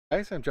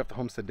Guys, I'm Jeff the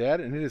Homestead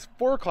Dad, and it is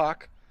 4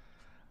 o'clock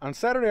on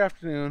Saturday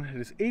afternoon. It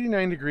is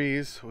 89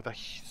 degrees with a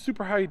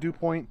super high dew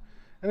point,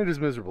 and it is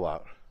miserable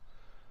out.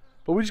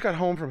 But we just got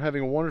home from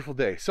having a wonderful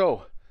day.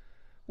 So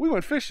we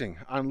went fishing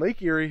on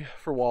Lake Erie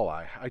for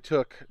walleye. I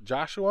took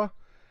Joshua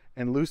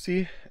and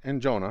Lucy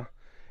and Jonah,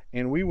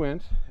 and we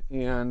went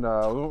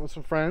with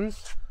some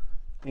friends,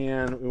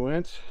 and we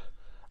went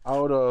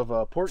out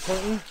of Port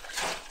Clinton.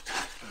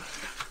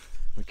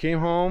 We came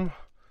home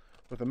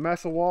with a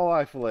mess of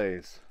walleye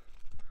fillets.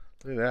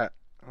 Look at that.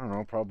 I don't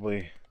know,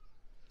 probably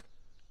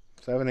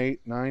 7,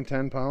 8, 9,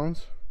 10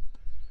 pounds.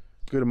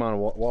 Good amount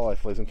of walleye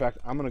fillets. In fact,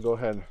 I'm going to go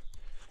ahead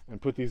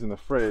and put these in the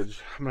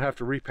fridge. I'm going to have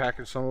to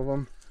repackage some of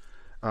them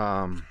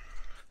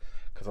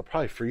because I'll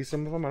probably freeze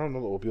some of them. I don't know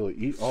that we'll be able to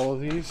eat all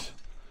of these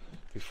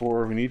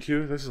before we need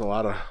to. This is a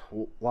lot of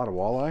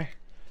walleye.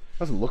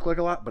 Doesn't look like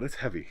a lot, but it's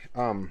heavy.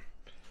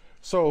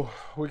 So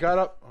we got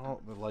up. Oh,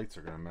 the lights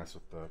are going to mess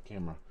with the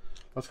camera.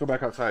 Let's go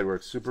back outside where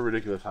it's super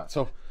ridiculous hot.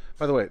 So,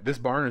 by the way, this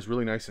barn is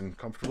really nice and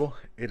comfortable.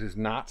 It is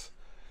not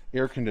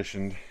air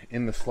conditioned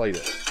in the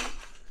slightest,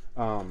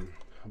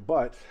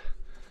 but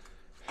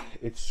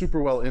it's super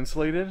well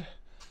insulated.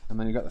 And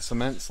then you got the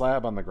cement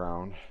slab on the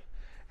ground,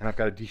 and I've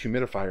got a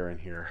dehumidifier in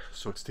here,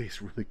 so it stays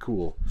really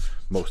cool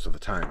most of the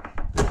time.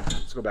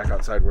 Let's go back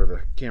outside where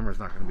the camera's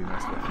not going to be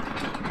messed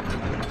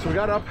with. So we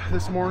got up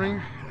this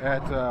morning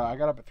at I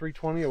got up at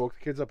 3:20. I woke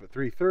the kids up at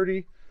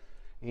 3:30,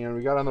 and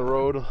we got on the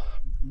road a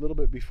little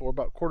bit before,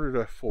 about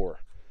 3:45.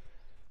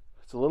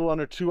 It's a little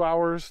under 2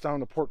 hours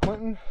down to Port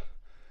Clinton,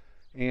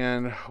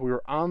 and we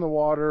were on the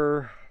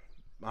water,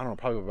 I don't know,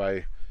 probably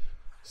by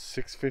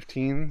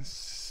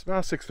 6:15,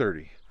 about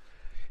 6:30.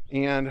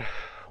 And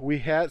we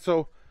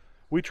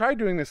tried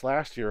doing this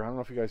last year. I don't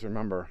know if you guys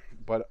remember,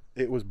 but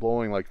it was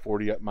blowing like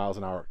 40 miles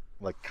an hour,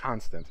 like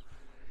constant,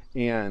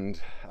 and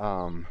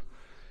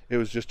it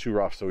was just too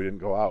rough, so we didn't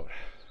go out.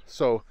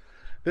 So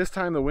this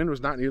time the wind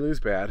was not nearly as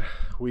bad.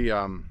 We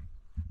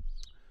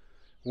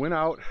went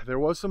out. There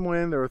was some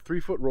wind. There were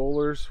 3-foot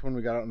rollers when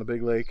we got out in the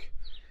big lake,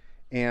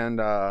 and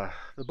the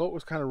boat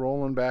was kind of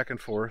rolling back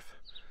and forth.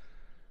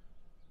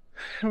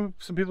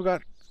 Some people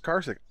got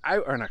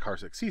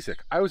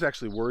seasick. I was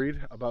actually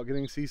worried about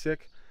getting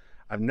seasick.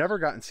 I've never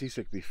gotten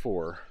seasick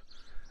before,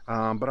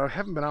 but I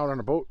haven't been out on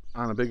a boat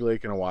on a big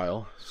lake in a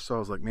while, so I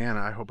was like, man,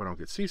 I hope I don't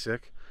get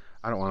seasick.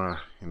 I don't want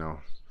to,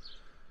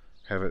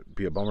 have it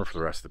be a bummer for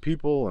the rest of the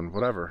people and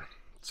whatever.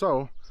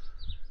 So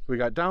we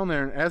got down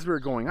there, and as we were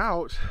going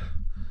out,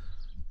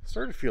 I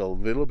started to feel a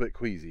little bit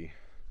queasy.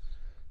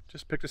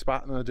 Just picked a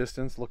spot in the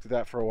distance, looked at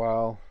that for a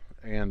while,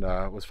 and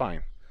it was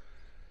fine.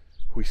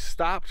 We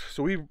stopped,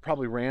 so we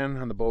probably ran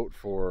on the boat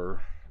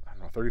for, I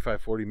don't know,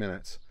 35, 40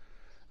 minutes,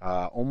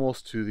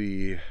 almost to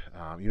the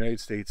United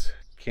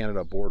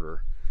States-Canada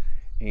border,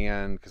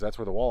 and because that's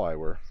where the walleye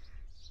were.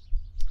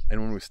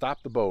 And when we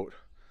stopped the boat,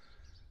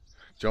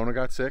 Jonah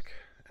got sick,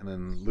 and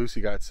then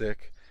Lucy got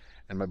sick,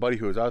 and my buddy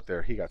who was out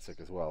there, he got sick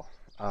as well.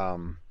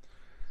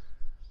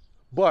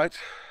 But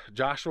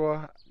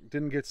Joshua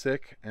didn't get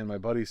sick, and my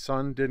buddy's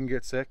son didn't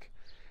get sick,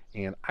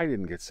 and I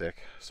didn't get sick.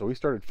 So we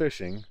started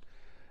fishing.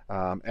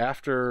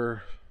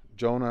 After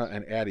Jonah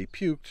and Addie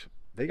puked,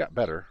 they got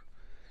better,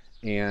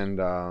 and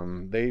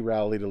they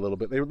rallied a little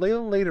bit. They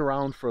laid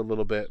around for a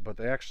little bit, but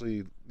they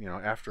actually,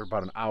 after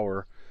about an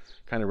hour,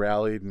 kind of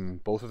rallied,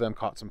 and both of them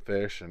caught some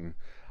fish, and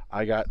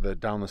I got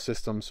down the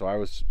system, so I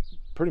was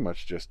pretty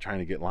much just trying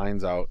to get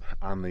lines out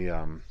on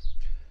the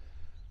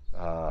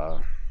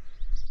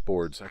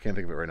boards. I can't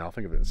think of it right now. I'll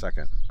think of it in a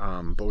second.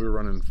 But we were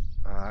running,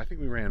 I think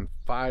we ran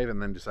 5,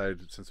 and then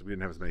decided, since we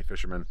didn't have as many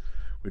fishermen,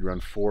 we'd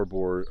run 4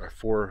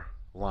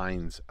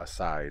 lines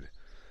aside.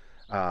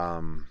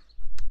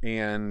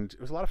 And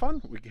it was a lot of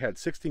fun. We had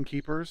 16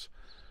 keepers.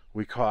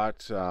 We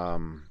caught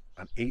an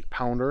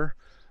 8-pounder.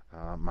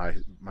 My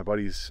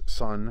buddy's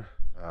son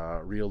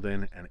reeled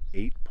in an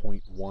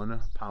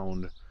 8.1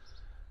 pound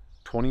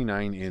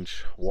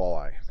 29-inch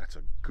walleye. That's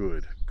a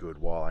good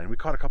walleye. And we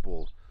caught a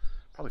couple,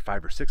 probably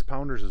 5 or 6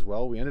 pounders as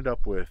well. We ended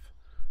up with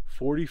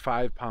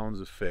 45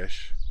 pounds of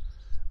fish,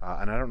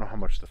 and I don't know how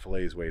much the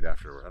fillets weighed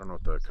after. I don't know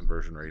what the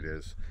conversion rate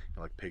is.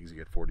 Like pigs, you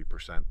get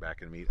 40%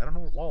 back in meat. I don't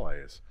know what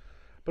walleye is,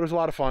 but it was a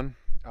lot of fun.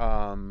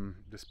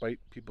 Despite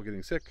people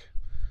getting sick,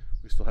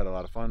 we still had a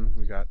lot of fun.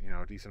 We got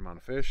a decent amount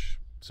of fish.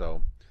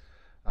 So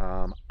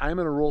I'm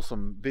gonna roll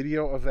some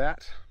video of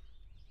that.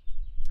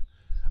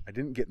 I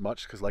didn't get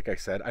much because, like I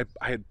said,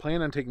 I had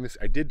planned on taking this.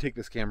 I did take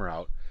this camera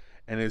out,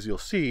 and as you'll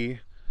see,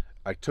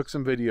 I took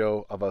some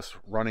video of us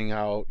running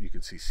out. You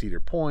can see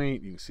Cedar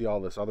Point, you can see all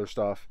this other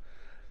stuff.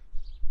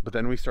 But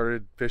then we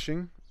started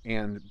fishing,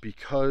 and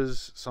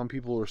because some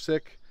people were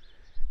sick,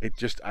 it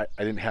just, I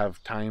didn't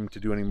have time to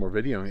do any more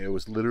video. It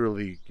was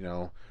literally,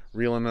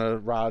 reeling a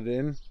rod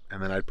in,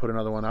 and then I'd put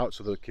another one out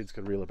so the kids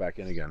could reel it back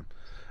in again.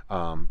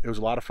 It was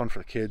a lot of fun for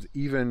the kids.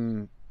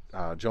 Even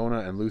Jonah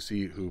and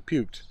Lucy, who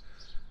puked,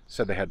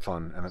 said they had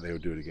fun and that they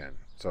would do it again.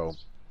 So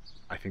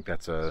I think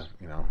that's a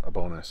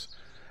bonus.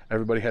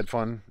 Everybody had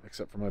fun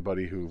except for my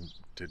buddy, who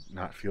did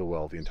not feel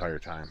well the entire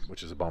time,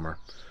 which is a bummer.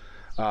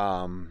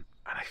 And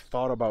I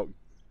thought about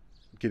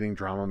getting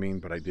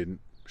Dramamine, but I didn't.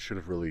 Should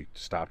have really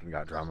stopped and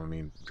got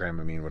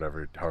Dramamine,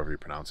 whatever, however you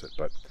pronounce it.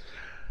 But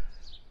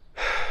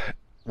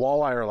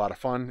walleye are a lot of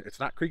fun. It's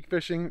not creek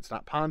fishing, it's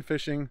not pond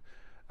fishing,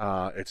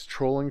 it's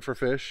trolling for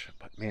fish,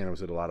 but man,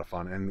 was it a lot of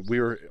fun. And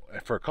we were,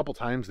 for a couple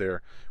times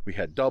there, we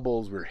had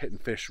doubles, we were hitting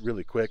fish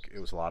really quick.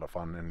 It was a lot of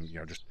fun. And you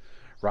know, just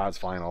rods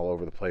flying all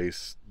over the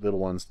place, little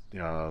ones,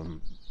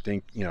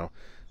 dink, you know,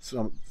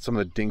 some of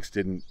the dinks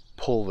didn't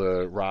pull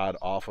the rod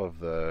off of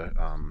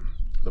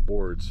the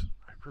boards.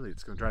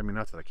 It's gonna drive me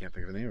nuts that I can't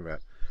think of the name of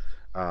it.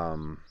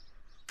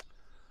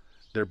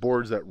 They're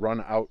boards that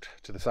run out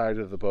to the side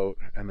of the boat,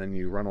 and then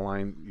you run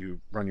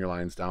your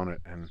lines down it.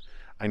 And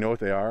I know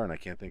what they are, and I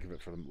can't think of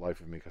it for the life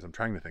of me because I'm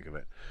trying to think of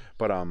it.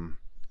 But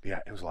yeah,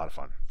 it was a lot of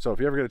fun. So if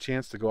you ever get a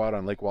chance to go out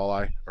on Lake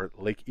Walleye or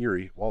Lake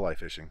Erie walleye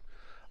fishing,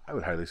 I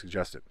would highly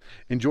suggest it.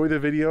 Enjoy the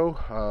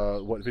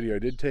video, what video I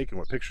did take and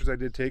what pictures I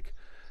did take.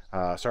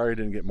 Sorry I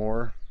didn't get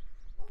more.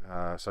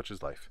 Such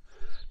is life.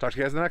 Talk to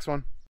you guys in the next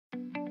one.